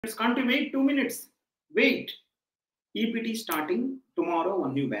Can't you wait 2 minutes? Wait. EPT starting tomorrow,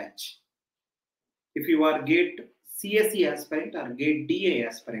 one new batch. If you are GATE CSE aspirant or GATE DA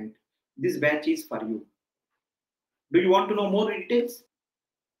aspirant, this batch is for you. Do you want to know more details?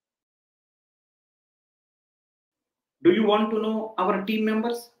 Do you want to know our team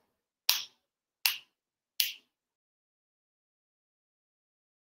members?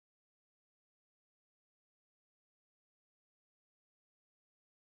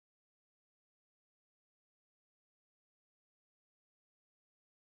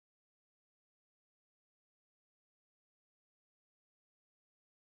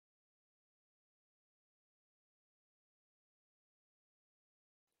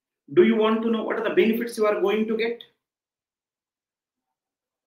 Do you want to know what are the benefits you are going to get?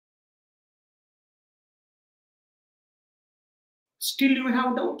 Still you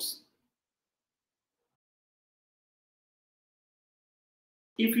have doubts?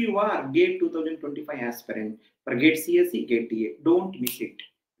 If you are GATE 2025 aspirant for GATE CSE, GATE DA, don't miss it.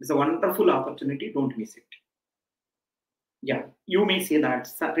 It's a wonderful opportunity. Don't miss it. Yeah, you may say that,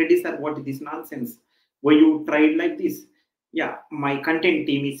 Reddy sir, what is this nonsense? Why you tried like this? Yeah, my content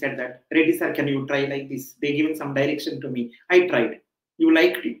team is said that, Reddy sir, can you try like this? They given some direction to me. I tried. You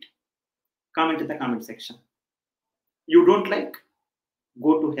liked it? Comment in the comment section. You don't like?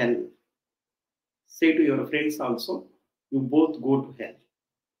 Go to hell. Say to your friends also, you both go to hell.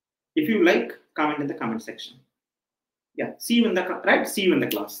 If you like, comment in the comment section. Yeah, see you in the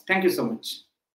class. Thank you so much.